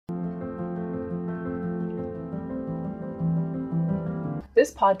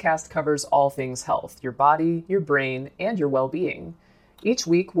This podcast covers all things health, your body, your brain, and your well-being. Each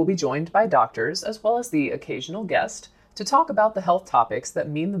week, we'll be joined by doctors, as well as the occasional guest, to talk about the health topics that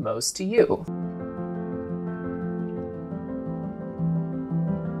mean the most to you.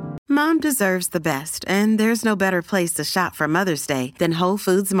 Mom deserves the best, and there's no better place to shop for Mother's Day than Whole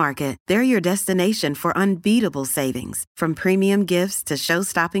Foods Market. They're your destination for unbeatable savings, from premium gifts to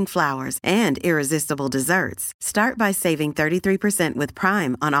show-stopping flowers and irresistible desserts. Start by saving 33% with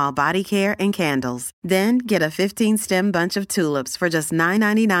Prime on all body care and candles. Then get a 15-stem bunch of tulips for just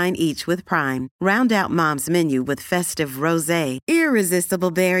 $9.99 each with Prime. Round out Mom's menu with festive rosé,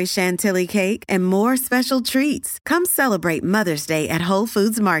 irresistible berry chantilly cake, and more special treats. Come celebrate Mother's Day at Whole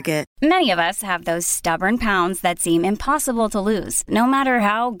Foods Market. Many of us have those stubborn pounds that seem impossible to lose, no matter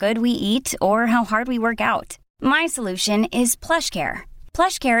how good we eat or how hard we work out. My solution is PlushCare.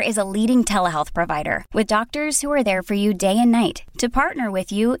 PlushCare is a leading telehealth provider with doctors who are there for you day and night to partner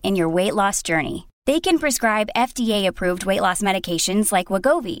with you in your weight loss journey. They can prescribe FDA-approved weight loss medications like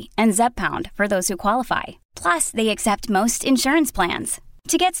Wegovy and Zepbound for those who qualify. Plus, they accept most insurance plans.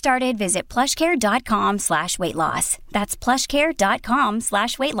 To get started, visit plushcare.com/weightloss. That's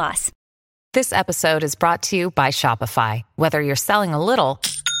plushcare.com/weightloss. This episode is brought to you by Shopify. Whether you're selling a little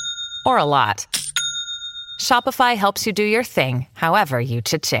or a lot, Shopify helps you do your thing, however you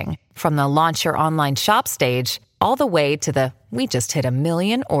cha-ching. From the launch your online shop stage, all the way to the we just hit 1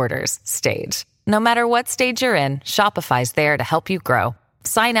 million orders stage. No matter what stage you're in, Shopify's there to help you grow.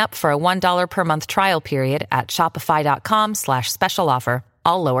 Sign up for a $1 per month trial period at shopify.com/special offer,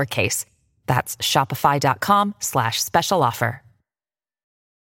 all lowercase. That's shopify.com/special offer.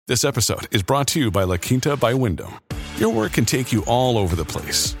 This episode is brought to you by La Quinta by Wyndham. Your work can take you all over the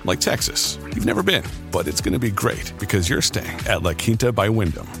place, like Texas. You've never been, but it's going to be great because you're staying at La Quinta by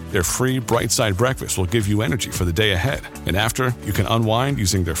Wyndham. Their free Bright Side breakfast will give you energy for the day ahead. And after, you can unwind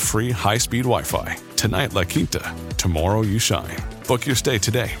using their free high-speed Wi-Fi. Tonight, La Quinta. Tomorrow, you shine. Book your stay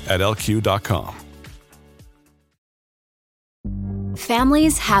today at lq.com.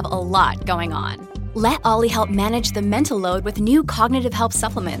 Families have a lot going on. Let Ollie help manage the mental load with new cognitive help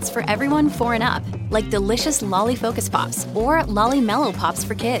supplements for everyone 4 and up, like delicious Lolly Focus Pops or Lolly Mellow Pops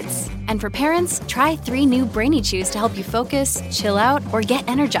for kids. And for parents, try 3 new Brainy Chews to help you focus, chill out, or get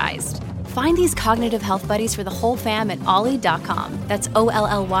energized. Find these cognitive health buddies for the whole fam at ollie.com. That's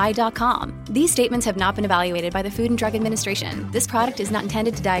OLLY.com. These statements have not been evaluated by the Food and Drug Administration. This product is not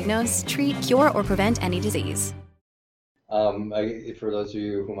intended to diagnose, treat, cure, or prevent any disease. For those of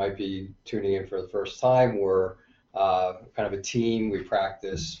you who might be tuning in for the first time, we're kind of a team. We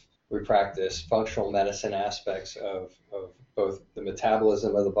practice functional medicine aspects of both the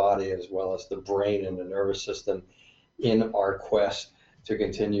metabolism of the body as well as the brain and the nervous system in our quest to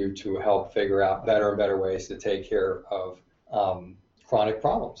continue to help figure out better and better ways to take care of chronic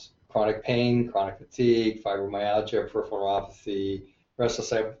problems, chronic pain, chronic fatigue, fibromyalgia, peripheral neuropathy,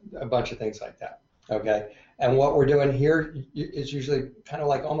 restless leg, a bunch of things like that. Okay. And what we're doing here is usually kind of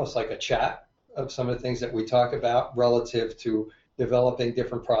like almost like a chat of some of the things that we talk about relative to developing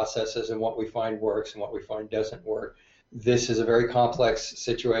different processes and what we find works and what we find doesn't work. This is a very complex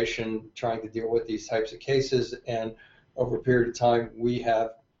situation trying to deal with these types of cases. And over a period of time, we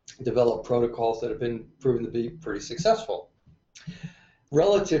have developed protocols that have been proven to be pretty successful.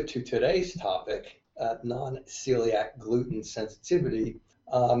 Relative to today's topic, non-celiac gluten sensitivity,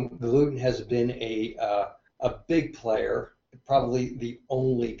 gluten has been a big player, probably the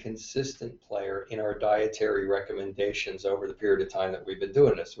only consistent player in our dietary recommendations over the period of time that we've been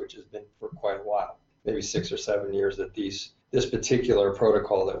doing this, which has been for quite a while, maybe 6 or 7 years that this particular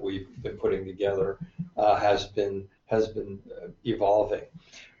protocol that we've been putting together has been evolving.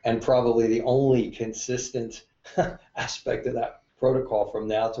 And probably the only consistent aspect of that protocol from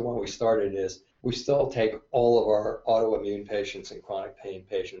now to when we started is we still take all of our autoimmune patients and chronic pain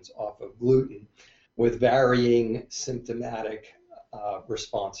patients off of gluten with varying symptomatic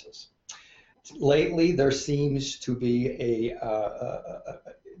responses. Lately, there seems to be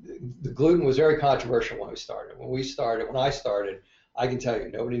the gluten was very controversial when we started. When I started, I can tell you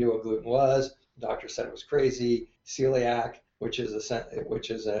nobody knew what gluten was. The doctor said it was crazy. Celiac, which is an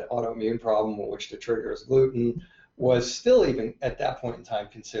autoimmune problem which the trigger is gluten, was still even at that point in time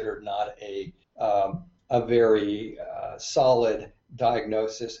considered not a very solid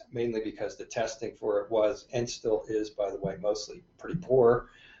diagnosis, mainly because the testing for it was and still is, by the way, mostly pretty poor,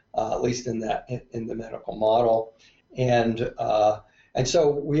 at least in the medical model. And so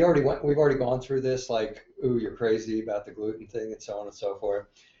we've already gone through this, like, ooh, you're crazy about the gluten thing and so on and so forth.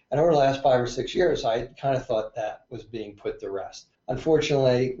 And over the last 5 or 6 years, I kind of thought that was being put to rest.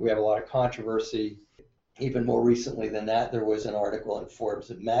 Unfortunately, we have a lot of controversy, Even more recently than that, there was an article in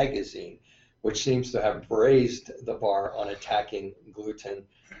Forbes magazine, which seems to have raised the bar on attacking gluten.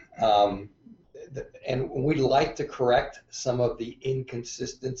 And we'd like to correct some of the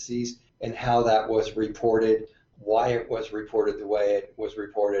inconsistencies in how that was reported, why it was reported the way it was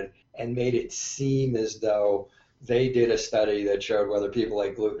reported, and made it seem as though they did a study that showed whether people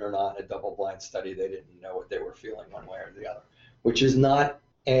ate gluten or not, a double-blind study. They didn't know what they were feeling one way or the other, which is not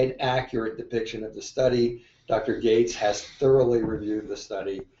an accurate depiction of the study. Dr. Gates has thoroughly reviewed the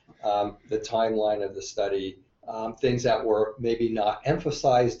study, the timeline of the study, things that were maybe not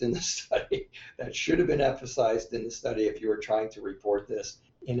emphasized in the study that should have been emphasized in the study if you were trying to report this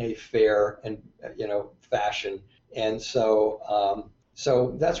in a fair and fashion. And so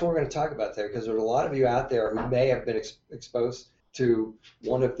so that's what we're going to talk about there, because there's a lot of you out there who may have been exposed to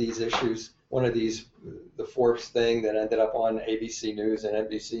one of these issues, one of these, the Forbes thing that ended up on ABC News and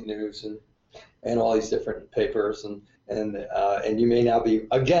NBC News and all these different papers, and you may now be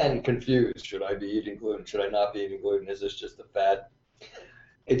again confused. Should I be eating gluten? Should I not be eating gluten? Is this just a fad?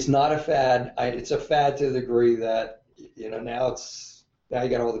 It's not a fad. It's a fad to the degree that now you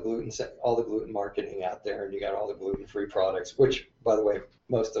got all the gluten marketing out there, and you got all the gluten-free products, which, by the way,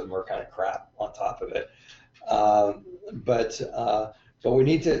 most of them are kind of crap on top of it. But we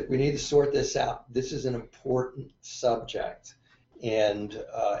need to sort this out. This is an important subject, and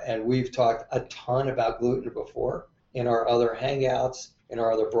we've talked a ton about gluten before in our other hangouts, in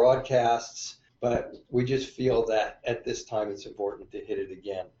our other broadcasts, but we just feel that at this time it's important to hit it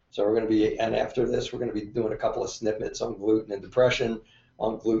again. So we're going to be, and after this, we're going to be doing a couple of snippets on gluten and depression,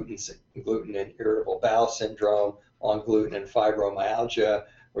 on gluten and irritable bowel syndrome, on gluten and fibromyalgia.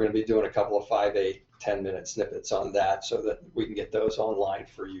 We're going to be doing a couple of 5, 8, 10-minute snippets on that so that we can get those online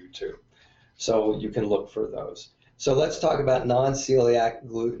for you too. So you can look for those. So let's talk about non-celiac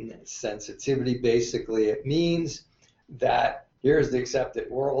gluten sensitivity. Basically, it means that here's the accepted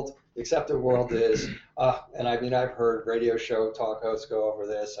world. The accepted world is, and I've heard radio show talk hosts go over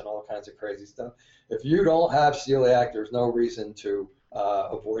this and all kinds of crazy stuff. If you don't have celiac, there's no reason to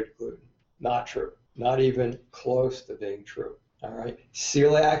avoid gluten. Not true. Not even close to being true. All right.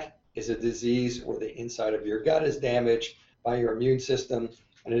 Celiac is a disease where the inside of your gut is damaged by your immune system,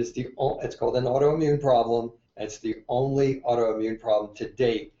 and it's called an autoimmune problem. And it's the only autoimmune problem to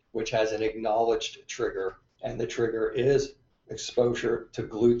date which has an acknowledged trigger, and the trigger is exposure to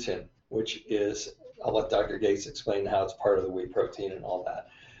gluten, which is, I'll let Dr. Gates explain how it's part of the wheat protein and all that.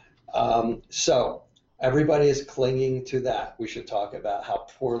 So everybody is clinging to that. We should talk about how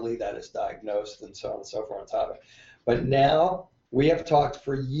poorly that is diagnosed and so on and so forth on top of it. But now we have talked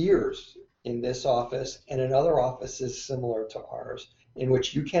for years in this office and in other offices similar to ours, in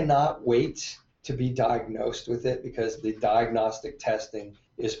which you cannot wait to be diagnosed with it because the diagnostic testing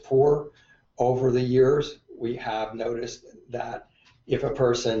is poor. Over the years, we have noticed that if a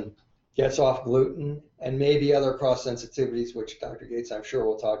person gets off gluten and maybe other cross sensitivities, which Dr. Gates I'm sure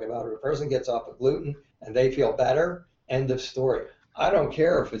will talk about, if a person gets off of gluten and they feel better, end of story. I don't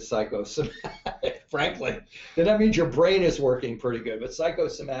care if it's psychosomatic, frankly. Then that means your brain is working pretty good. But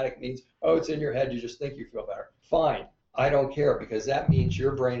psychosomatic means, oh, it's in your head, you just think you feel better. Fine. I don't care, because that means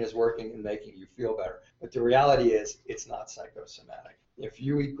your brain is working and making you feel better. But the reality is it's not psychosomatic. If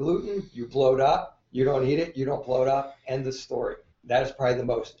you eat gluten, you bloat up. You don't eat it, you don't bloat up. End of story. That is probably the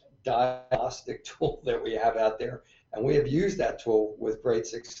most diagnostic tool that we have out there. And we have used that tool with great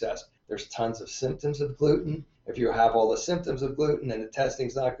success. There's tons of symptoms of gluten. If you have all the symptoms of gluten and the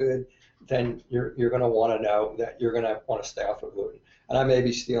testing's not good, then you're going to want to know that you're going to want to stay off of gluten. And I may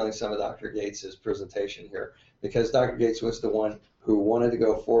be stealing some of Dr. Gates' presentation here, because Dr. Gates was the one who wanted to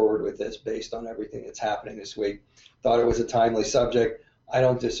go forward with this based on everything that's happening this week. Thought it was a timely subject. I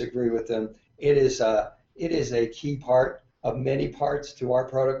don't disagree with him. It is a key part of many parts to our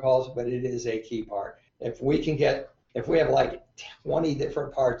protocols, but it is a key part. If we have like 20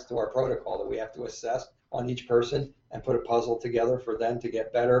 different parts to our protocol that we have to assess on each person and put a puzzle together for them to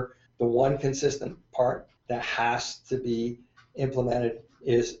get better, the one consistent part that has to be implemented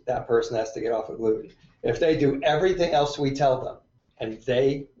is that person has to get off of gluten. If they do everything else we tell them and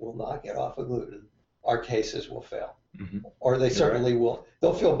they will not get off of gluten, our cases will fail. Mm-hmm. Or they certainly will.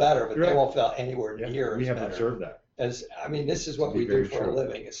 They'll feel better, but they won't feel anywhere near as better. We have observed that. This is what we do for a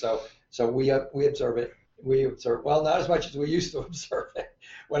living. So we observe it. We observe, well, not as much as we used to observe it.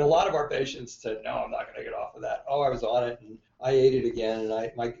 When a lot of our patients said, no, I'm not going to get off of that. Oh, I was on it and I ate it again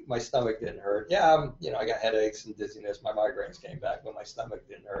and my stomach didn't hurt. Yeah, I got headaches and dizziness. My migraines came back, but my stomach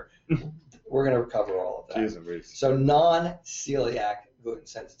didn't hurt. We're going to recover all of that. Jeez, so non-celiac gluten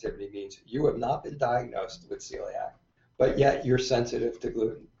sensitivity means you have not been diagnosed with celiac, but yet you're sensitive to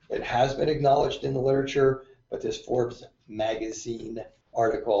gluten. It has been acknowledged in the literature, but this Forbes magazine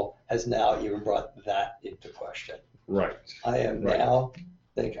article has now even brought that into question. Right. I am now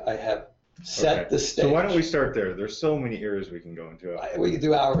think I have set the stage. So why don't we start there? There's so many areas we can go into. We could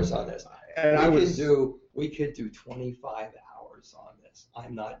do hours on this. And we could do 25 hours on this.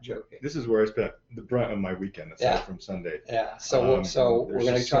 I'm not joking. This is where I spent the brunt of my weekend, aside from Sunday. Yeah. So we're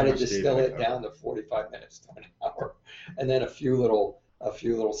going to try to distill it down to 45 minutes to an hour, and then a few little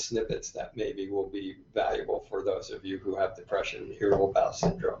snippets that maybe will be valuable for those of you who have depression, irritable bowel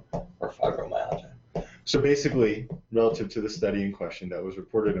syndrome, or fibromyalgia. So basically, relative to the study in question that was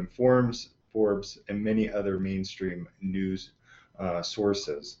reported in Forbes, and many other mainstream news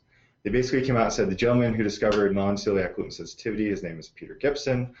sources, they basically came out and said the gentleman who discovered non-celiac gluten sensitivity, his name is Peter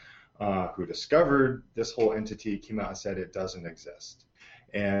Gibson, who discovered this whole entity, came out and said it doesn't exist.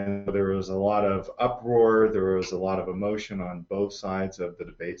 And there was a lot of uproar, there was a lot of emotion on both sides of the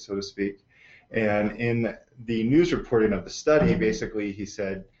debate, so to speak. And in the news reporting of the study, basically he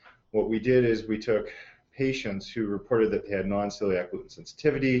said, what we did is we took patients who reported that they had non-celiac gluten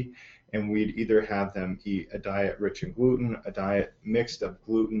sensitivity, and we'd either have them eat a diet rich in gluten, a diet mixed of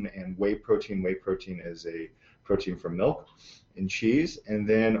gluten and whey protein. Whey protein is a protein from milk and cheese, and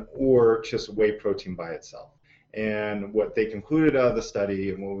then or just whey protein by itself. And what they concluded out of the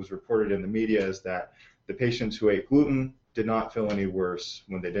study and what was reported in the media is that the patients who ate gluten did not feel any worse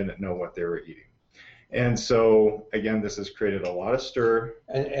when they didn't know what they were eating. And so, again, this has created a lot of stir.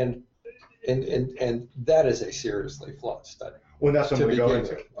 And that is a seriously flawed study. Well, that's what I'm going to go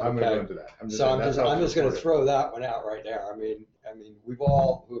into. I'm going to go into that. I'm just going to throw that one out right now. I mean, we've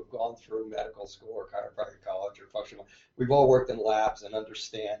all who have gone through medical school or chiropractic college or functional, we've all worked in labs and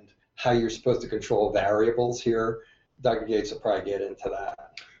understand how you're supposed to control variables here. Dr. Gates will probably get into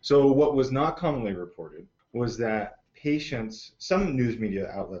that. So what was not commonly reported was that patients, some news media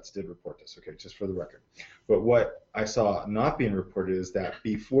outlets did report this, okay, just for the record. But what I saw not being reported is that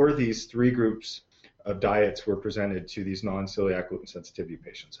before these three groups of diets were presented to these non-celiac gluten sensitivity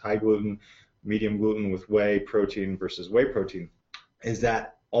patients, high gluten, medium gluten with whey protein versus whey protein, is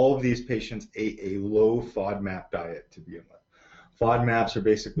that all of these patients ate a low FODMAP diet to begin with. FODMAPs are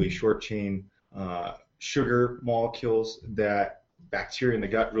basically short-chain sugar molecules that bacteria in the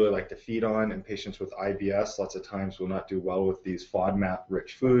gut really like to feed on, and patients with IBS lots of times will not do well with these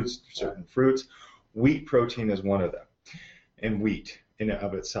FODMAP-rich foods, certain fruits. Wheat protein is one of them, and wheat in and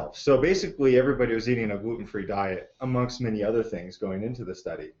of itself. So basically everybody was eating a gluten-free diet amongst many other things going into the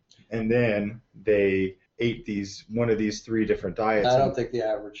study, and then they ate one of these three different diets. I don't think the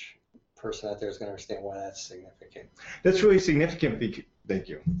average person out there is going to understand why that's significant. That's really significant, thank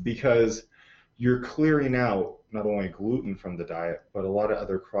you, because you're clearing out not only gluten from the diet, but a lot of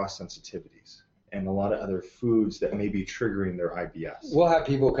other cross-sensitivities and a lot of other foods that may be triggering their IBS. We'll have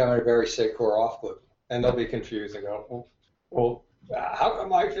people come in very sick who are off gluten, and they'll be confused and go, well, how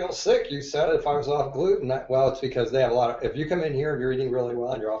come I feel sick? You said if I was off gluten. Well, it's because they have a lot of, if you come in here and you're eating really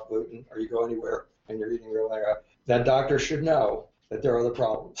well and you're off gluten, or you go anywhere and you're eating really well, that doctor should know that there are other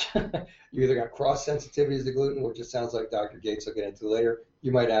problems. You either got cross-sensitivities to gluten, which it sounds like Dr. Gates will get into later.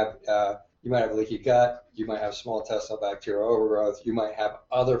 You might have leaky gut. You might have small intestinal bacterial overgrowth. You might have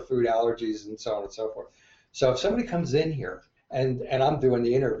other food allergies and so on and so forth. So if somebody comes in here and I'm doing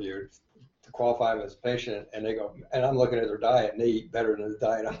the interview to qualify them as a patient, and they go, and I'm looking at their diet and they eat better than the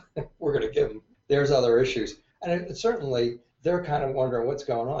diet we're going to give them, there's other issues. And certainly they're kind of wondering what's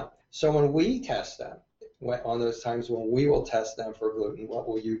going on. So when we test them, on those times when we will test them for gluten, what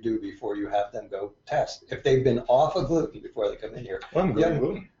will you do before you have them go test? If they've been off of gluten before they come in here. Well, I'm going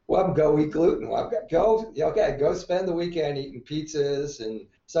gluten. Well, go eat gluten. Well, go spend the weekend eating pizzas and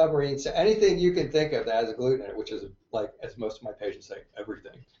submarines, anything you can think of that has a gluten in it, which is, like, as most of my patients say,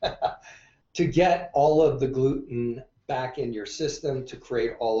 everything. To get all of the gluten back in your system, to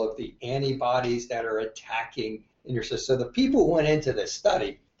create all of the antibodies that are attacking in your system. So the people who went into this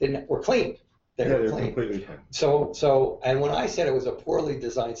study were clean. They're completely clean. So, and when I said it was a poorly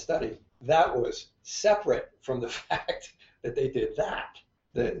designed study, that was separate from the fact that they did that.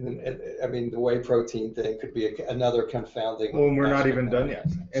 The whey protein thing could be another confounding. Well, we're not even done yet.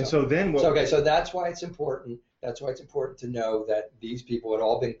 And so then what? So that's why it's important. That's why it's important to know that these people had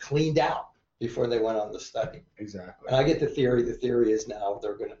all been cleaned out before they went on the study. Exactly. And I get the theory. The theory is now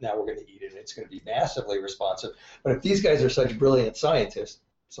we're going to eat it. And it's going to be massively responsive. But if these guys are such brilliant scientists,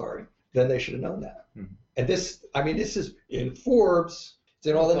 then they should have known that. Mm-hmm. And this is in Forbes. It's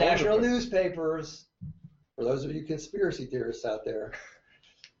in all the national newspapers. For those of you conspiracy theorists out there,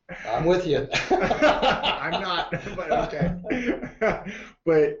 I'm with you. I'm not, but okay.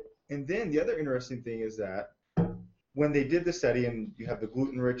 And then the other interesting thing is that when they did the study, and you have the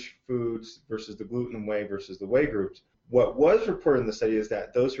gluten-rich foods versus the gluten and whey versus the whey groups, what was reported in the study is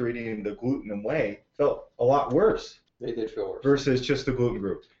that those who were eating the gluten and whey felt a lot worse. They did feel worse. Versus just the gluten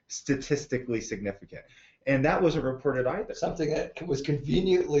group. Statistically significant. And that wasn't reported either. Something that was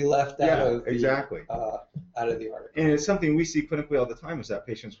conveniently left out of the, exactly. Out of the article. And it's something we see clinically all the time, is that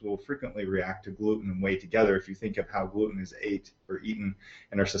patients will frequently react to gluten and whey together. If you think of how gluten is eaten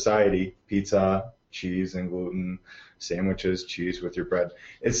in our society, pizza, cheese and gluten, sandwiches, cheese with your bread.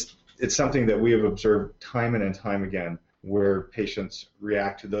 It's something that we have observed time and time again, where patients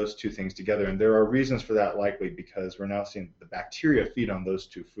react to those two things together. And there are reasons for that, likely because we're now seeing the bacteria feed on those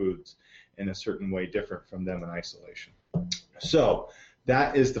two foods in a certain way different from them in isolation. So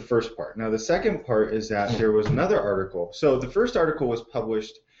that is the first part. Now the second part is that there was another article. So the first article was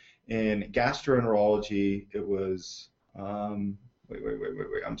published in Gastroenterology. It was, I'm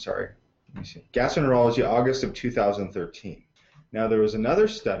sorry. Let me see. Gastroenterology, August of 2013. Now there was another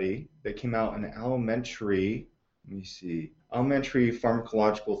study that came out in elementary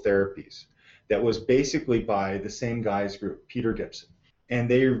pharmacological therapies that was basically by the same guy's group, Peter Gibson. And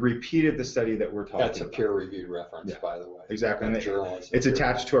they repeated the study that we're talking about. That's a peer-reviewed reference, by the way. Exactly. And it's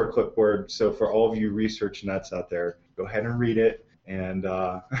attached to our clipboard, so for all of you research nuts out there, go ahead and read it. And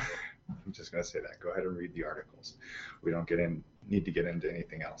I'm just going to say that. Go ahead and read the articles. We don't need to get into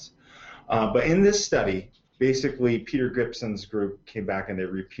anything else. But in this study, basically Peter Gibson's group came back and they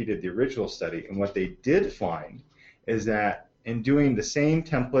repeated the original study. And what they did find is that in doing the same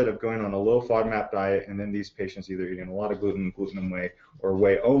template of going on a low FODMAP diet, and then these patients either eating a lot of gluten and whey, or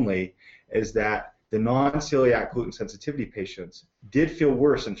whey only, is that the non-celiac gluten sensitivity patients did feel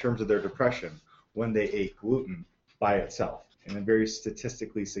worse in terms of their depression when they ate gluten by itself in a very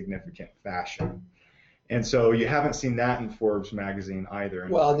statistically significant fashion. And so you haven't seen that in Forbes magazine either.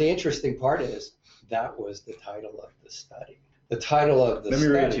 Well, the interesting part is that was the title of the study. The title of the study.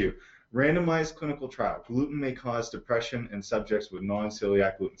 Let me read to you. Randomized clinical trial. Gluten may cause depression in subjects with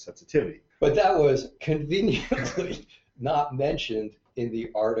non-celiac gluten sensitivity. But that was conveniently not mentioned in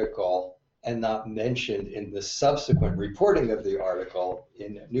the article and not mentioned in the subsequent reporting of the article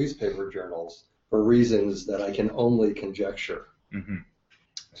in newspaper journals for reasons that I can only conjecture. Mm-hmm.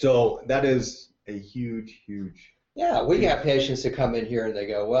 So that is a huge. Yeah, we got patients that come in here and they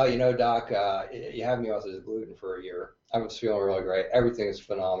go, well, you know, doc, you have me off this gluten for a year. I was feeling really great. Everything is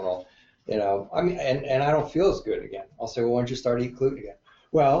phenomenal. You know, I mean, and I don't feel as good again. I'll say, well, why don't you start eating gluten again?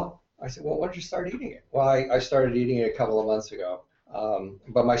 Well, I said, well, why don't you start eating it? Well, I started eating it a couple of months ago,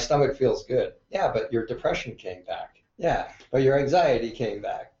 but my stomach feels good. Yeah, but your depression came back. Yeah, but your anxiety came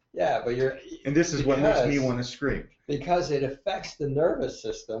back. Yeah, but And this is what makes me want to scream. Because it affects the nervous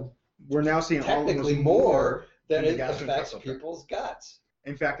system. We're now seeing technically more than it affects people's guts.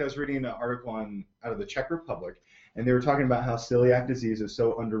 In fact, I was reading an article out of the Czech Republic, and they were talking about how celiac disease is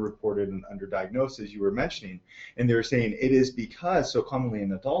so underreported and underdiagnosed, as you were mentioning. And they were saying it is because so commonly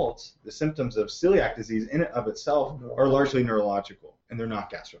in adults, the symptoms of celiac disease in and of itself are largely neurological, and they're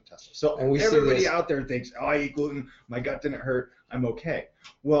not gastrointestinal. So everybody out there thinks, oh, I eat gluten, my gut didn't hurt, I'm okay.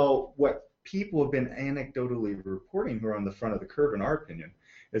 Well, what people have been anecdotally reporting who are on the front of the curve, in our opinion,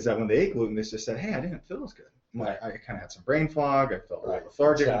 is that when they ate gluten, they just said, hey, I didn't feel as good. I kind of had some brain fog. I felt a little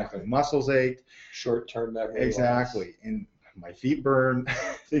lethargic. Exactly. My muscles ached. Short-term memory. Exactly. Loss. And my feet burned,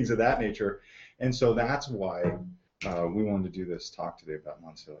 things of that nature. And so that's why we wanted to do this talk today about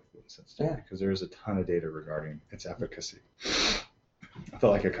non-celiac gluten sensitivity, because there is a ton of data regarding its efficacy. I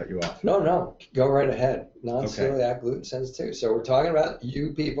felt like I cut you off. No. Go right ahead. Non-celiac gluten sensitivity. So we're talking about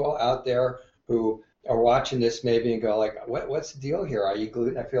you people out there who are watching this maybe and go like, what's the deal here? I eat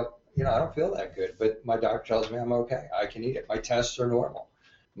gluten. I feel, I don't feel that good, but my doctor tells me I'm okay. I can eat it. My tests are normal.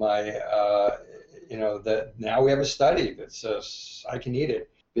 That now we have a study that says I can eat it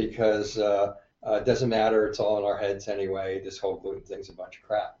because it doesn't matter. It's all in our heads anyway. This whole gluten thing's a bunch of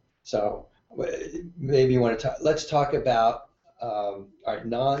crap. So maybe you want to let's talk about our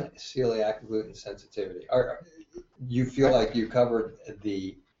non-celiac gluten sensitivity. You feel like you covered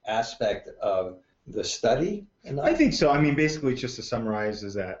the aspect of the study? I think so. I mean, basically, just to summarize,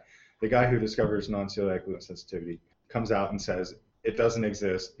 is that the guy who discovers non-celiac gluten sensitivity comes out and says it doesn't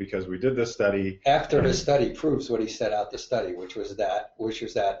exist because we did this study. After his study proves what he set out to study, which was that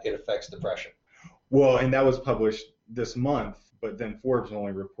it affects depression. Well, and that was published this month, but then Forbes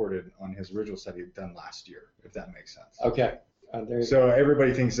only reported on his original study done last year, if that makes sense. Okay. So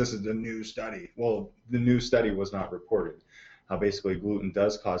everybody thinks this is the new study. Well, the new study was not reported. How basically gluten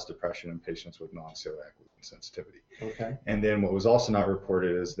does cause depression in patients with non-celiac gluten sensitivity. Okay. And then what was also not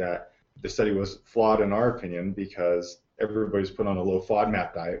reported is that the study was flawed in our opinion because everybody's put on a low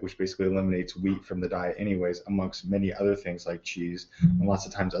FODMAP diet, which basically eliminates wheat from the diet anyways, amongst many other things like cheese and lots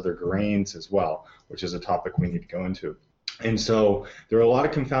of times other grains as well, which is a topic we need to go into. And so there are a lot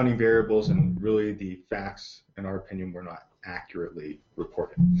of confounding variables, and really the facts, in our opinion, were not accurately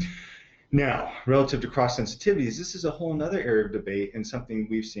reported. Now, relative to cross-sensitivities, this is a whole other area of debate and something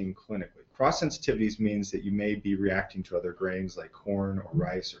we've seen clinically. Cross-sensitivities means that you may be reacting to other grains like corn or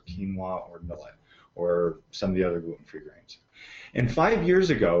rice or quinoa or millet or some of the other gluten-free grains. And 5 years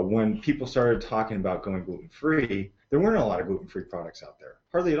ago, when people started talking about going gluten-free, there weren't a lot of gluten-free products out there.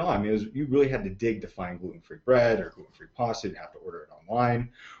 Hardly at all. I mean, you really had to dig to find gluten-free bread or gluten-free pasta. You'd have to order it online.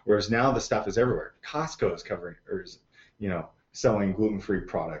 Whereas now the stuff is everywhere. Costco is covering, or is, selling gluten-free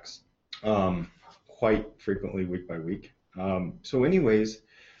products quite frequently, week by week. So anyways,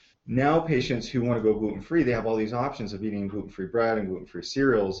 now patients who want to go gluten-free, they have all these options of eating gluten-free bread and gluten-free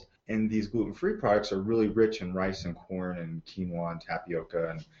cereals, and these gluten-free products are really rich in rice and corn and quinoa and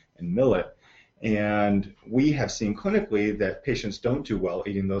tapioca and millet. And we have seen clinically that patients don't do well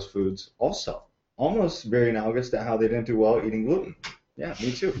eating those foods also, almost very analogous to how they didn't do well eating gluten. Yeah,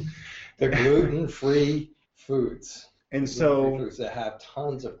 me too. The gluten-free foods. And so foods that have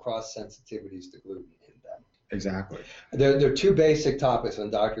tons of cross-sensitivities to gluten in them. Exactly. There are two basic topics when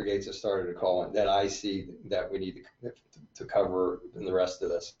Dr. Gates has started to call in that I see that we need to cover in the rest of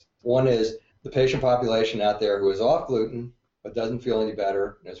this. One is the patient population out there who is off gluten but doesn't feel any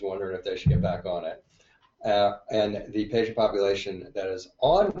better and is wondering if they should get back on it. And the patient population that is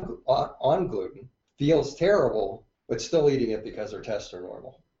on gluten feels terrible but still eating it because their tests are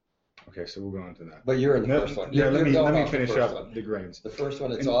normal. Okay, so we'll go into that. But you're in the first one. Yeah, let me finish up the grains. The first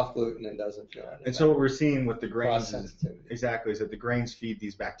one, it's off gluten and doesn't feel anything. And so what we're seeing with the grains is that the grains feed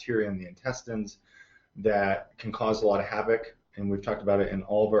these bacteria in the intestines that can cause a lot of havoc. And we've talked about it in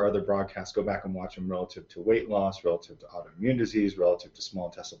all of our other broadcasts. Go back and watch them relative to weight loss, relative to autoimmune disease, relative to small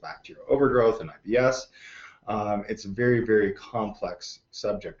intestinal bacterial overgrowth and IBS. It's a very, very complex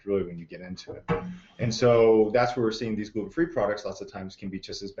subject, really, when you get into it. And so that's where we're seeing these gluten-free products lots of times can be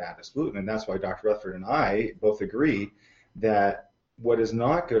just as bad as gluten. And that's why Dr. Rutherford and I both agree that what is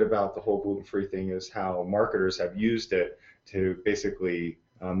not good about the whole gluten-free thing is how marketers have used it to basically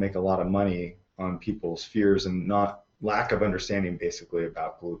make a lot of money on people's fears and lack of understanding, basically,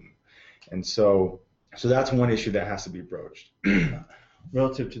 about gluten. And so that's one issue that has to be broached.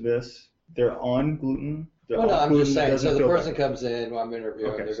 Relative to this, they're on gluten. Well, no, I'm just saying. So the person comes in, I'm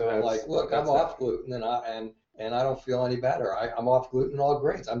interviewing, they're going like, "Look, I'm off gluten, and I don't feel any better. I'm off gluten, all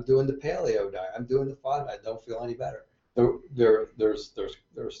grains. I'm doing the paleo diet. I'm doing the FODMAP. I don't feel any better." There's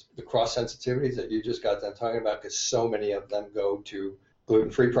the cross sensitivities that you just got done talking about, because so many of them go to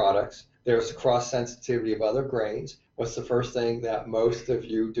gluten-free products. There's the cross sensitivity of other grains. What's the first thing that most of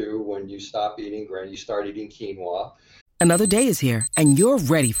you do when you stop eating grain? You start eating quinoa. Another day is here, and you're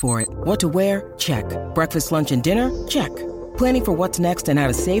ready for it. What to wear? Check. Breakfast, lunch, and dinner? Check. Planning for what's next and how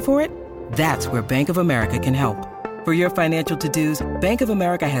to save for it? That's where Bank of America can help. For your financial to-dos, Bank of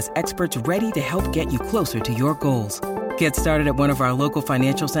America has experts ready to help get you closer to your goals. Get started at one of our local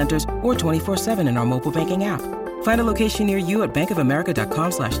financial centers or 24/7 in our mobile banking app. Find a location near you at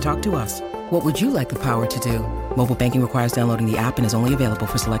bankofamerica.com/talktous. What would you like the power to do? Mobile banking requires downloading the app and is only available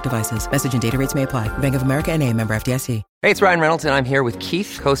for select devices. Message and data rates may apply. Bank of America NA, member FDIC. Hey, it's Ryan Reynolds, and I'm here with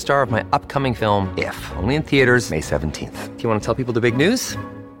Keith, co-star of my upcoming film, If, only in theaters May 17th. Do you want to tell people the big news?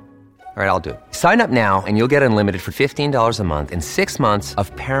 All right, I'll do it. Sign up now and you'll get unlimited for $15 a month and 6 months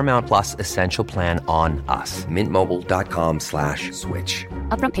of Paramount Plus Essential Plan on us. MintMobile.com/switch.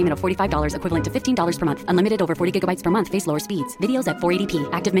 Upfront payment of $45 equivalent to $15 per month. Unlimited over 40 gigabytes per month. Face lower speeds. Videos at 480p.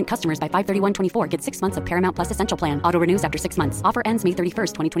 Active Mint customers by 531.24 get 6 months of Paramount Plus Essential Plan. Auto renews after 6 months. Offer ends May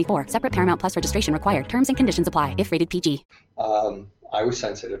 31st, 2024. Separate Paramount Plus registration required. Terms and conditions apply if rated PG. I was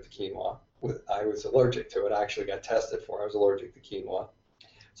sensitive to quinoa. I was allergic to it. I actually got tested for it. I was allergic to quinoa.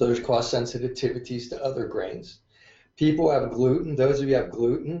 So there's cross sensitivities to other grains. People have gluten. Those of you who have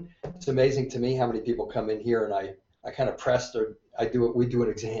gluten, it's amazing to me how many people come in here and I kind of press their, we do an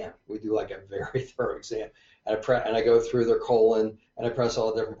exam. We do like a very thorough exam. And I go through their colon and I press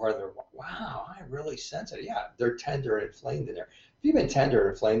all the different parts of their, wow, I'm really sensitive. Yeah, they're tender and inflamed in there. If you've been tender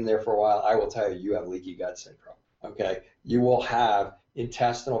and inflamed in there for a while, I will tell you, you have leaky gut syndrome. Okay, you will have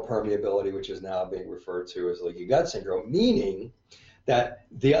intestinal permeability, which is now being referred to as leaky gut syndrome, meaning that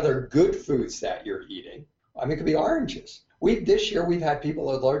the other good foods that you're eating, I mean, it could be oranges. This year we've had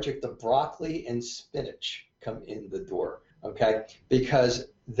people allergic to broccoli and spinach come in the door, okay, because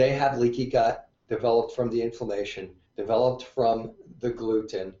they have leaky gut developed from the inflammation, developed from the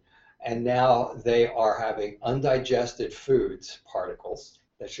gluten, and now they are having undigested foods, particles,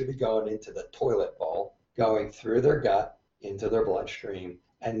 that should be going into the toilet bowl, going through their gut into their bloodstream,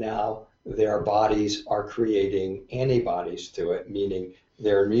 and now their bodies are creating antibodies to it, meaning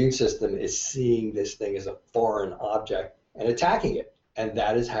their immune system is seeing this thing as a foreign object and attacking it. And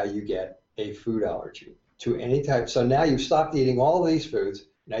that is how you get a food allergy to any type. So now you've stopped eating all these foods.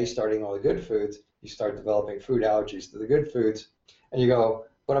 Now you're starting all the good foods. You start developing food allergies to the good foods. And you go,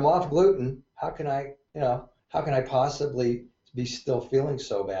 but I'm off gluten. How can I possibly be still feeling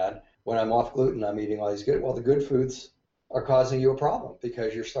so bad when I'm off gluten? I'm eating all these good. Well, the good foods are causing you a problem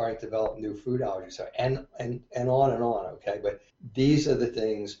because you're starting to develop new food allergies, and on and on. Okay, but these are the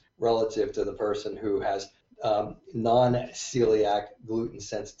things relative to the person who has non-celiac gluten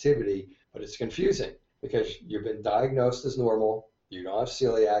sensitivity. But it's confusing because you've been diagnosed as normal. You don't have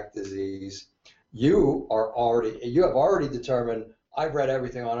celiac disease. You have already determined, I've read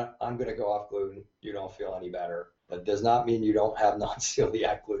everything on it, I'm going to go off gluten. You don't feel any better. That does not mean you don't have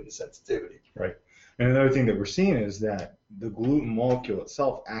non-celiac gluten sensitivity. Right. And another thing that we're seeing is that the gluten molecule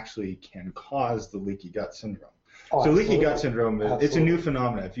itself actually can cause the leaky gut syndrome. So leaky gut syndrome, it's a new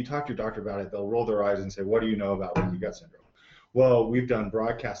phenomenon. If you talk to your doctor about it, they'll roll their eyes and say, what do you know about leaky gut syndrome? Well, we've done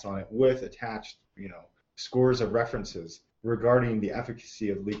broadcasts on it with attached, scores of references regarding the efficacy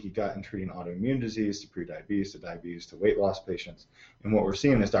of leaky gut in treating autoimmune disease, to prediabetes, to diabetes, to weight loss patients. And what we're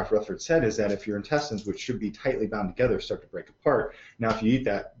seeing, as Dr. Rutherford said, is that if your intestines, which should be tightly bound together, start to break apart, now if you eat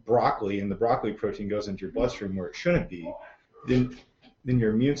that broccoli and the broccoli protein goes into your bloodstream where it shouldn't be, then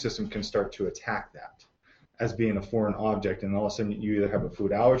your immune system can start to attack that as being a foreign object, and all of a sudden you either have a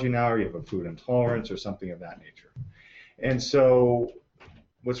food allergy now, or you have a food intolerance, or something of that nature. And so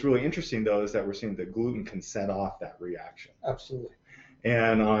what's really interesting, though, is that we're seeing that gluten can set off that reaction. Absolutely.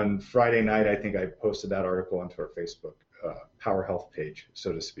 And on Friday night, I think I posted that article onto our Facebook Power Health page,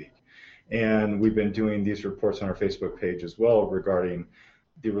 so to speak. And we've been doing these reports on our Facebook page as well regarding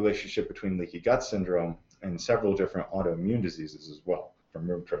the relationship between leaky gut syndrome and several different autoimmune diseases as well, from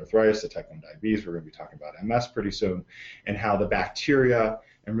rheumatoid arthritis to type 1 diabetes. We're going to be talking about MS pretty soon, and how the bacteria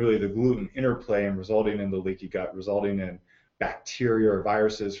and really the gluten interplay and resulting in the leaky gut, resulting in bacteria or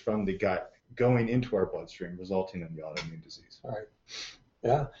viruses from the gut going into our bloodstream, resulting in the autoimmune disease. All right.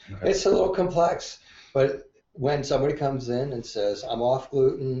 Yeah. Okay. It's a little complex, but when somebody comes in and says, I'm off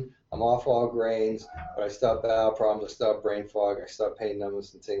gluten, I'm off all grains, but I still have bowel problems, I still have brain fog, I still have pain,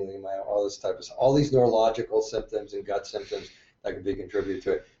 numbness, and tingling in my, all this type of stuff, all these neurological symptoms and gut symptoms that could be contributed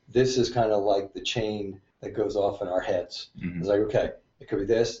to it. This is kind of like the chain that goes off in our heads. Mm-hmm. It's like, okay, it could be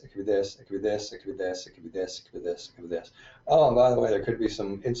this, it could be this, it could be this, it could be this, it could be this, it could be this, it could be this. Oh, and by the way, there could be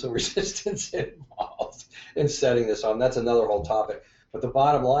some insulin resistance involved in setting this on. That's another whole topic. But the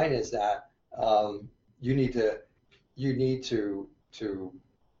bottom line is that you need to,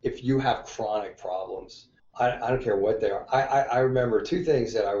 if you have chronic problems, I don't care what they are. I remember two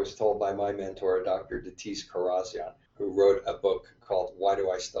things that I was told by my mentor, Dr. Datis Karazian, who wrote a book called Why Do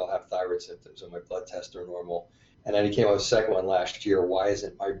I Still Have Thyroid Symptoms When My Blood Tests Are Normal? And then he came up with a second one last year, Why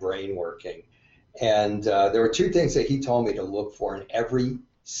Isn't My Brain Working? And there were two things that he told me to look for in every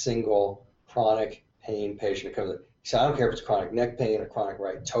single chronic pain patient that comes in. He said, I don't care if it's chronic neck pain or chronic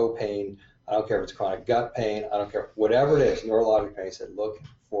right toe pain. I don't care if it's chronic gut pain. I don't care. Whatever it is, neurologic pain, he said, look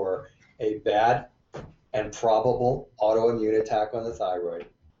for a bad and probable autoimmune attack on the thyroid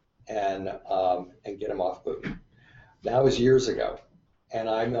and get them off gluten. That was years ago. And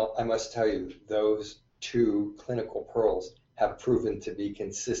I must tell you, those two clinical pearls have proven to be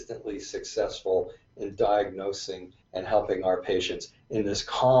consistently successful in diagnosing and helping our patients in this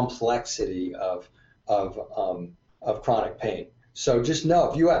complexity of chronic pain. So just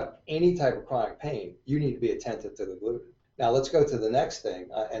know, if you have any type of chronic pain, you need to be attentive to the gluten. Now let's go to the next thing,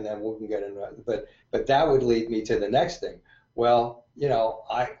 and then we can get into it. But that would lead me to the next thing. Well,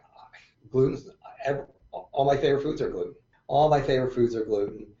 gluten. All my favorite foods are gluten. All my favorite foods are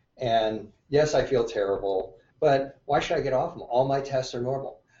gluten. And yes, I feel terrible, but why should I get off them? All my tests are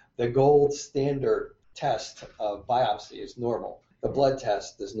normal. The gold standard test of biopsy is normal. The blood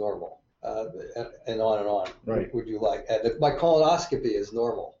test is normal, and on and on. Right. Would you like? My colonoscopy is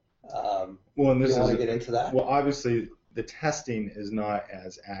normal. Well, and this you want to get into that? Well, obviously, the testing is not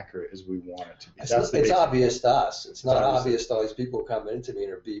as accurate as we want it to be. It's obvious to us. It's not obvious to all these people coming into me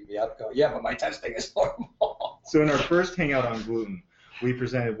and are beating me up going, yeah, but my testing is normal. So in our first hangout on gluten, we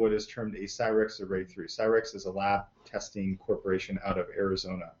presented what is termed a Cyrex Array 3. Cyrex is a lab testing corporation out of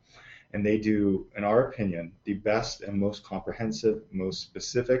Arizona. And they do, in our opinion, the best and most comprehensive, most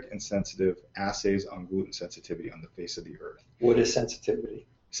specific and sensitive assays on gluten sensitivity on the face of the earth. What is sensitivity?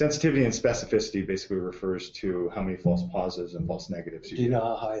 Sensitivity and specificity basically refers to how many false positives and false negatives you get. Do you know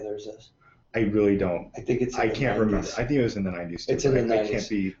how high theirs is? I really don't. I think it's in I the can't 90s. remember. I think it was in the 90s too. It's in the 90s. I can't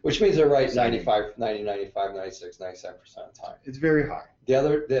be. Which means they're right 95, 90, 95, 96, 97% of the time. It's very high. The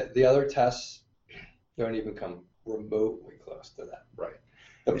other tests don't even come remotely close to that. Right.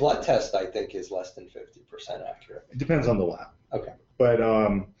 The blood test, I think, is less than 50% accurate. It depends on the lab. Okay. But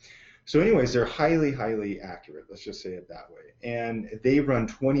so anyways, they're highly, highly accurate. Let's just say it that way. And they run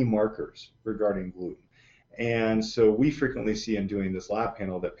 20 markers regarding gluten. And so we frequently see in doing this lab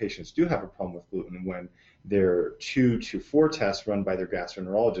panel that patients do have a problem with gluten when there are 2 to 4 tests run by their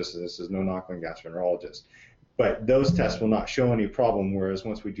gastroenterologist, and this is no knock on gastroenterologists. But those tests will not show any problem, whereas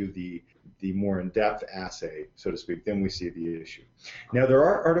once we do the more in-depth assay, so to speak, then we see the issue. Now, there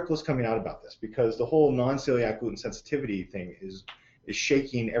are articles coming out about this because the whole non-celiac gluten sensitivity thing is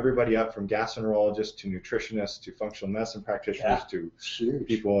shaking everybody up, from gastroenterologists to nutritionists to functional medicine practitioners to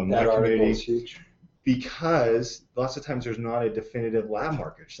people in my community. Huge. Because lots of times there's not a definitive lab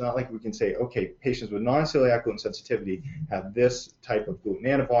marker. It's not like we can say, okay, patients with non-celiac gluten sensitivity have this type of gluten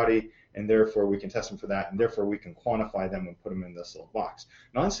antibody, and therefore we can test them for that, and therefore we can quantify them and put them in this little box.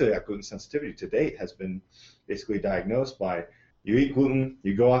 Non-celiac gluten sensitivity to date has been basically diagnosed by, you eat gluten,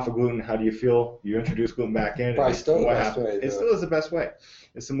 you go off of gluten, how do you feel? You introduce gluten back in. Probably still the best way. It still is the best way.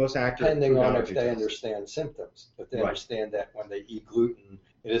 It's the most accurate. Depending on if they understand symptoms, but they understand that when they eat gluten,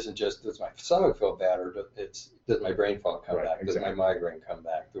 it isn't just, does my stomach feel better, but it's, does my brain fog come back? Exactly. Does my migraine come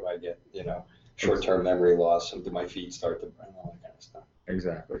back? Do I get, short-term memory loss? And do my feet start to burn? All that kind of stuff.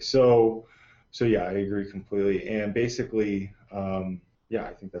 Exactly. So yeah, I agree completely. And basically, I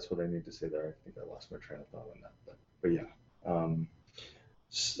think that's what I need to say there. I think I lost my train of thought on that, but yeah.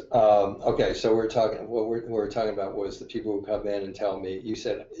 Okay, so what we're talking about was the people who come in and tell me. You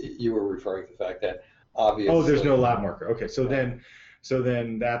said you were referring to the fact that obviously. Oh, there's no lab marker. Okay, so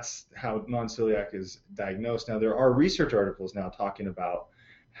then that's how non-celiac is diagnosed. Now, there are research articles now talking about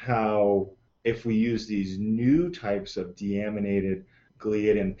how if we use these new types of deaminated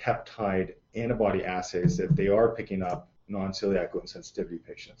gliadin peptide antibody assays, that they are picking up non-celiac gluten sensitivity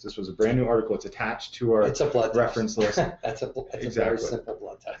patients. This was a brand new article. It's attached to our reference list. That's a very simple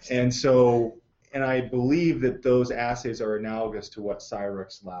blood test. And I believe that those assays are analogous to what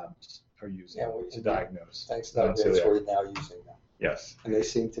Cyrex labs are using to diagnose. Thanks to that, we're now using them. Yes. And they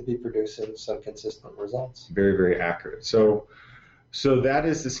seem to be producing some consistent results. Very, very accurate. So that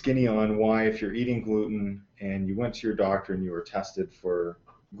is the skinny on why, if you're eating gluten and you went to your doctor and you were tested for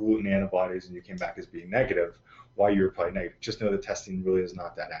gluten antibodies and you came back as being negative, why you were probably negative. Just know the testing really is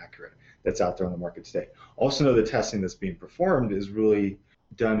not that accurate that's out there on the market today. Also know the testing that's being performed is really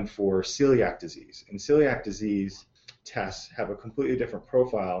done for celiac disease. And celiac disease tests have a completely different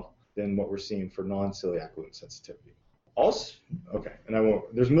profile than what we're seeing for non-celiac gluten sensitivity. Also, okay, and I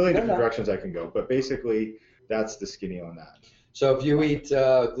won't, there's a million different directions I can go, but basically that's the skinny on that. So if you eat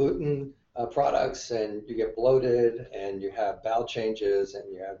gluten products and you get bloated and you have bowel changes and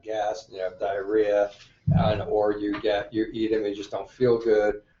you have gas and you have diarrhea, or you eat them and you just don't feel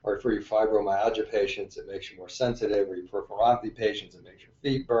good, or for your fibromyalgia patients it makes you more sensitive, or your peripheral neuropathy patients it makes your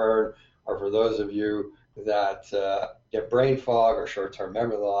feet burn, or for those of you that get brain fog or short-term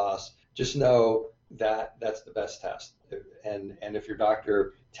memory loss, just know that that's the best test. And if your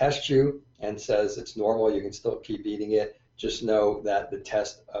doctor tests you and says it's normal, you can still keep eating it, just know that the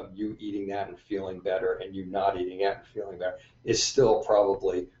test of you eating that and feeling better and you not eating it and feeling better is still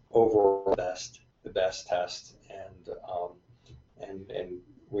probably overall the best test, and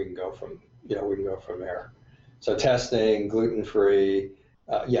we can go from there. So testing, gluten-free,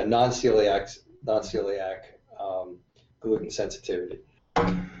 non-celiac gluten sensitivity.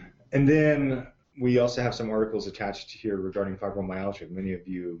 And then we also have some articles attached here regarding fibromyalgia. Many of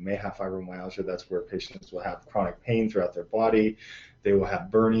you may have fibromyalgia. That's where patients will have chronic pain throughout their body. They will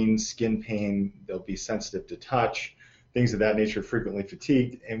have burning, skin pain. They'll be sensitive to touch, things of that nature, frequently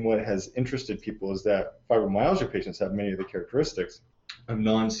fatigued. And what has interested people is that fibromyalgia patients have many of the characteristics of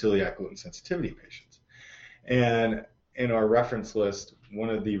non-celiac gluten sensitivity patients. And in our reference list, one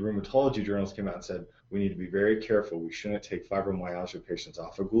of the rheumatology journals came out and said, we need to be very careful. We shouldn't take fibromyalgia patients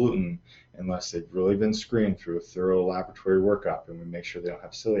off of gluten unless they've really been screened through a thorough laboratory workup and we make sure they don't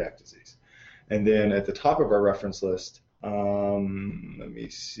have celiac disease. And then at the top of our reference list, let me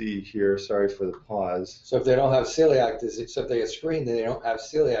see here, sorry for the pause. So if they don't have celiac disease, so if they get screened and they don't have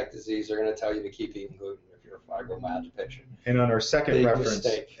celiac disease, they're going to tell you to keep eating gluten if you're a fibromyalgia patient. And on our second reference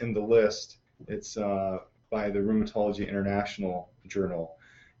in the list, it's by the Rheumatology International Journal.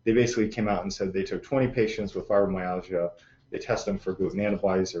 They basically came out and said they took 20 patients with fibromyalgia, they tested them for gluten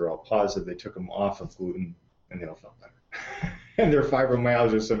antibodies, they were all positive, they took them off of gluten, and they all felt better. And their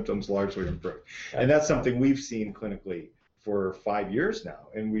fibromyalgia symptoms largely improved. And that's something we've seen clinically for 5 years now,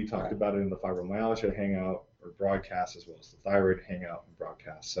 and we talked about it in the fibromyalgia hangout or broadcast, as well as the thyroid hangout and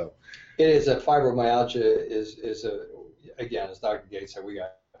broadcast. So it is a fibromyalgia is a, again, as Dr. Gates said, we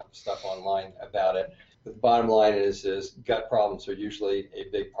got stuff online about it. But the bottom line is gut problems are usually a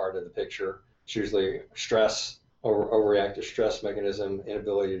big part of the picture. It's usually stress, overreactive stress mechanism,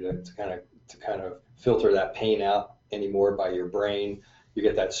 inability to kind of filter that pain out anymore by your brain. You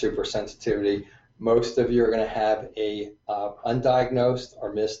get that super sensitivity. Most of you are going to have a undiagnosed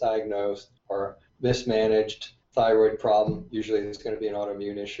or misdiagnosed or mismanaged thyroid problem. Usually it's going to be an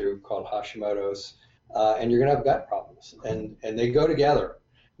autoimmune issue called Hashimoto's, and you're going to have gut problems. And they go together.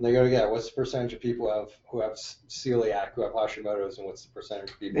 And they go together. What's the percentage of people who have celiac, who have Hashimoto's, and what's the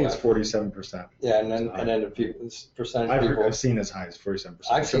percentage of people? It's 47%. Yeah, and then the percentage of people. I've seen as high as 47%.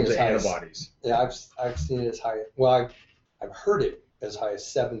 I've seen as high antibodies. Yeah, I've seen it as high. Well, I've heard it as high as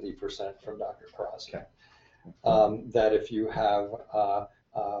 70% from Dr. Cross. Okay. That if you have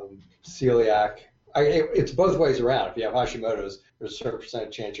celiac, it's both ways around. If you have Hashimoto's, there's a certain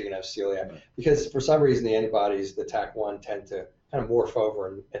percentage chance you're going to have celiac. Right. Because for some reason the antibodies, the TAC1, tend to kind of morph over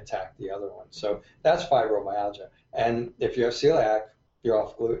and attack the other one. So that's fibromyalgia. And if you have celiac, you're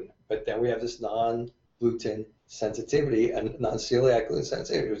off gluten. But then we have this non-gluten sensitivity and non-celiac gluten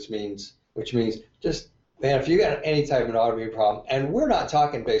sensitivity, which means just, man, if you got any type of an autoimmune problem, and we're not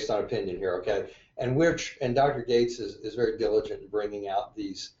talking based on opinion here, okay? And Dr. Gates is very diligent in bringing out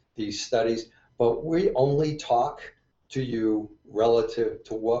these studies, but we only talk to you relative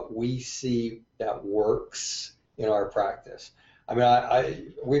to what we see that works in our practice. I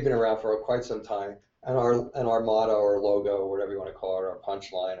mean, we've been around for quite some time, and our motto or logo, or whatever you want to call it, our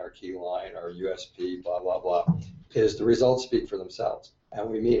punchline, our key line, our USP, blah blah blah, is the results speak for themselves, and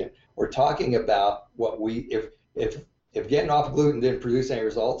we mean it. We're talking about what if getting off gluten didn't produce any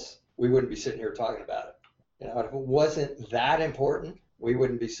results, we wouldn't be sitting here talking about it. You know, if it wasn't that important, we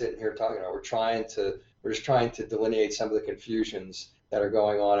wouldn't be sitting here talking about it. We're just trying to delineate some of the confusions that are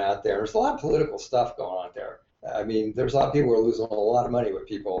going on out there. There's a lot of political stuff going on there. I mean, there's a lot of people who are losing a lot of money with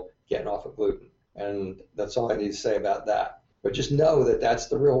people getting off of gluten. And that's all I need to say about that. But just know that that's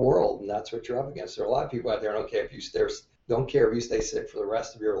the real world, and that's what you're up against. There are a lot of people out there who don't care if you stay sick for the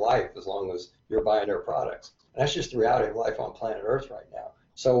rest of your life as long as you're buying their products. And that's just the reality of life on planet Earth right now.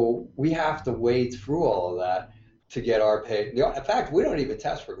 So we have to wade through all of that to get our pay. In fact, we don't even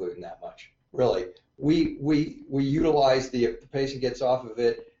test for gluten that much, really. We utilize if the patient gets off of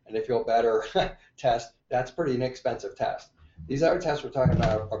it and they feel better test. That's pretty inexpensive test. These other tests we're talking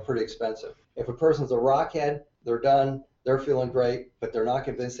about are pretty expensive. If a person's a rockhead, they're done, they're feeling great, but they're not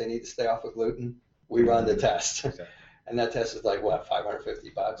convinced they need to stay off of gluten, we run the test. Okay. And that test is like, what, $550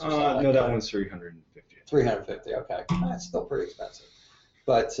 or something? No, that one's $350. $350, okay. That's still pretty expensive.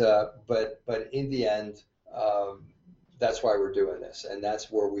 But in the end, that's why we're doing this, and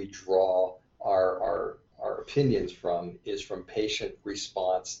that's where we draw our opinions from, is from patient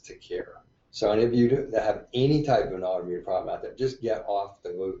response to care. So any of you that have any type of an autoimmune problem out there, just get off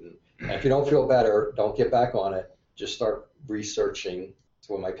the gluten. And if you don't feel better, don't get back on it. Just start researching.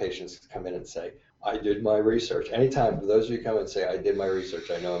 So when my patients come in and say, I did my research. Anytime, for those of you who come and say, I did my research,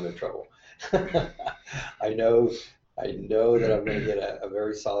 I know I'm in trouble. I know that I'm going to get a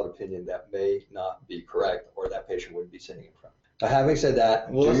very solid opinion that may not be correct, or that patient wouldn't be sitting in front. But having said that,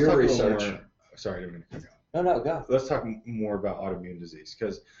 do your research. Sorry, I didn't mean to cut you off. No, go. Let's talk more about autoimmune disease,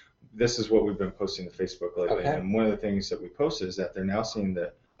 because this is what we've been posting to Facebook lately. Okay. And one of the things that we posted is that they're now seeing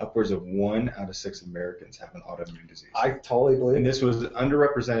that upwards of 1 out of 6 Americans have an autoimmune disease. I totally believe it. And this was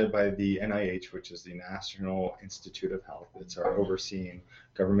underrepresented by the NIH, which is the National Institute of Health. It's our overseeing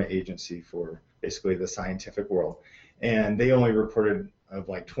government agency for basically the scientific world. And they only reported of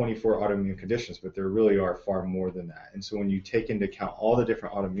like 24 autoimmune conditions, but there really are far more than that. And so when you take into account all the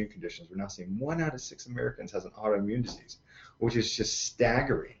different autoimmune conditions, we're now seeing 1 out of 6 Americans has an autoimmune disease, which is just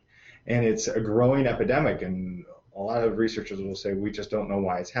staggering. And it's a growing epidemic, and a lot of researchers will say, we just don't know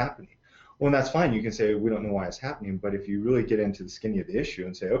why it's happening. Well, and that's fine. You can say, we don't know why it's happening, but if you really get into the skinny of the issue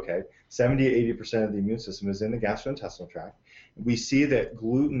and say, okay, 70 to 80% of the immune system is in the gastrointestinal tract, we see that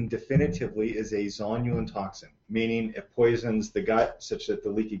gluten definitively is a zonulin toxin, meaning it poisons the gut such that the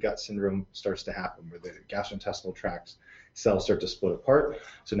leaky gut syndrome starts to happen, where the gastrointestinal tract cells start to split apart.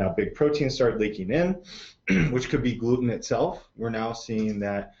 So now big proteins start leaking in, which could be gluten itself. We're now seeing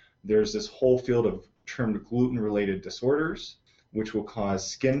that there's this whole field of termed gluten-related disorders, which will cause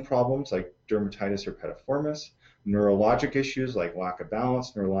skin problems like dermatitis or herpetiformis, neurologic issues like lack of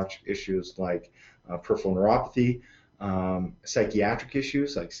balance, neurologic issues like peripheral neuropathy, psychiatric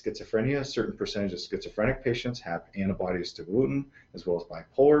issues like schizophrenia. A certain percentage of schizophrenic patients have antibodies to gluten, as well as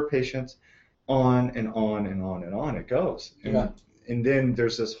bipolar patients. on and on and on and on it goes. And then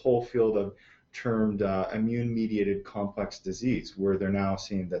there's this whole field of termed immune-mediated complex disease, where they're now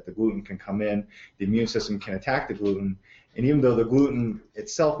seeing that the gluten can come in, the immune system can attack the gluten, and even though the gluten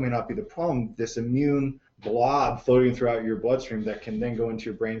itself may not be the problem, this immune blob floating throughout your bloodstream that can then go into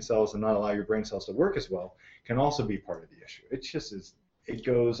your brain cells and not allow your brain cells to work as well can also be part of the issue. It just is, it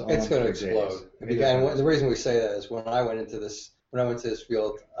goes on. It's going to explode. Again, the reason we say that is when I went into this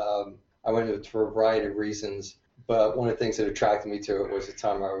field, I went into it for a variety of reasons. But one of the things that attracted me to it was the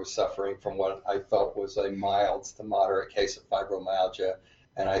time I was suffering from what I felt was a mild to moderate case of fibromyalgia,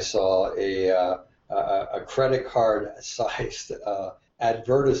 and I saw a credit card-sized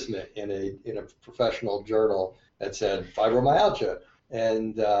advertisement in a professional journal that said fibromyalgia,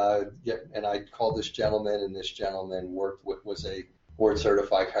 and I called this gentleman, and this gentleman was a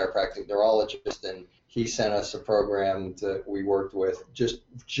board-certified chiropractic neurologist, and he sent us a program that we worked with, just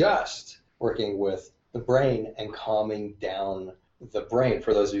working with the brain and calming down the brain.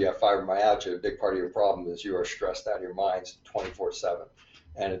 For those of you who have fibromyalgia, a big part of your problem is you are stressed out of your minds 24/7,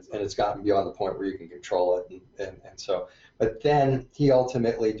 and it's gotten beyond the point where you can control it. And so, but then he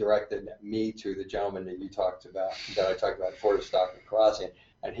ultimately directed me to the gentleman that I talked about before, Dr. Karazian,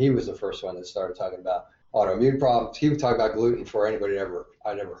 and he was the first one that started talking about autoimmune problems. He would talk about gluten before anybody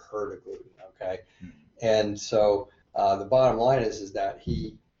I'd ever heard of gluten. Okay, and so the bottom line is that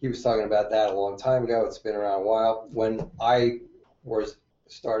he was talking about that a long time ago. It's been around a while. When I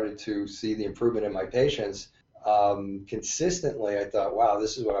started to see the improvement in my patients consistently, I thought, wow,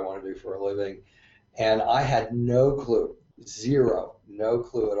 this is what I want to do for a living. And I had no clue, no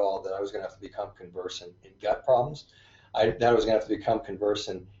clue at all that I was going to have to become conversant in gut problems, that I was going to have to become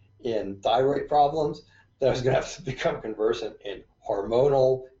conversant in thyroid problems, that I was going to have to become conversant in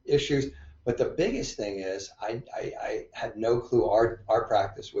hormonal issues. But the biggest thing is I had no clue our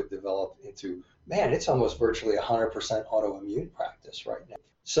practice would develop into, man, it's almost virtually 100% autoimmune practice right now.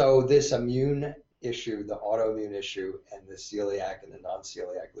 So this immune issue, the autoimmune issue, and the celiac and the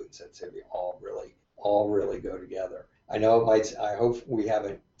non-celiac gluten sensitivity all really go together. I hope we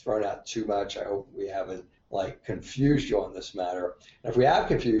haven't thrown out too much. I hope we haven't confused you on this matter. And if we have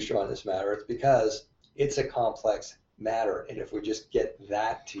confused you on this matter, it's because it's a complex matter. And if we just get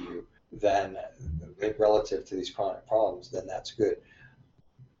that to you, then relative to these chronic problems, then that's good.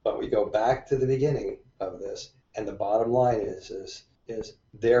 But we go back to the beginning of this, and the bottom line is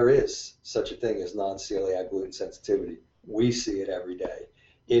there is such a thing as non-celiac gluten sensitivity. We see it every day.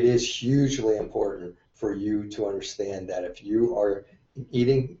 It is hugely important for you to understand that if you are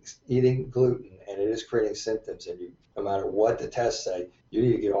eating gluten and it is creating symptoms, and no matter what the tests say, you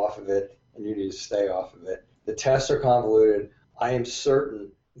need to get off of it and you need to stay off of it. The tests are convoluted. I am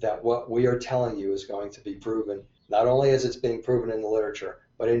certain that what we are telling you is going to be proven, not only as it's being proven in the literature,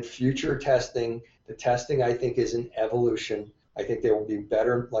 but in future testing. The testing, I think, is an evolution. I think they will be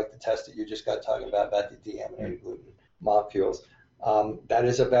better, like the test that you just got talking about the deaminated gluten molecules. That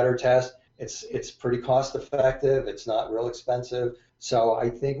is a better test. It's pretty cost effective. It's not real expensive. So I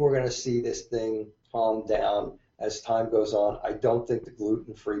think we're going to see this thing calm down as time goes on. I don't think the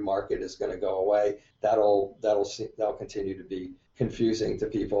gluten-free market is going to go away. That'll continue to be confusing to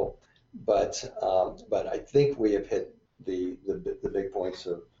people, but I think we have hit the big points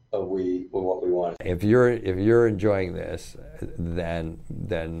of what we want. If you're enjoying this, then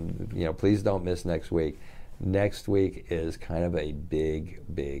please don't miss next week. Next week is kind of a big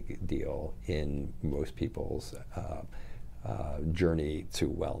deal in most people's journey to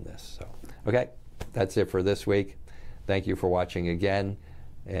wellness. So, okay, that's it for this week. Thank you for watching again,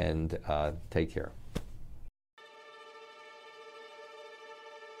 and take care.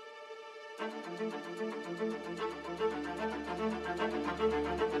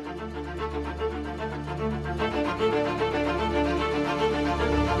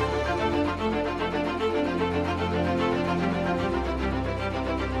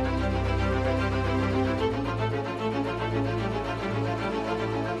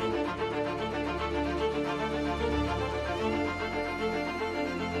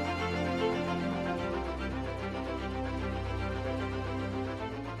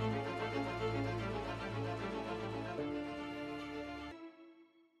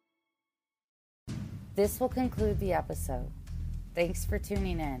 This will conclude the episode. Thanks for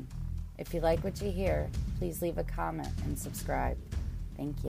tuning in. If you like what you hear, please leave a comment and subscribe. Thank you.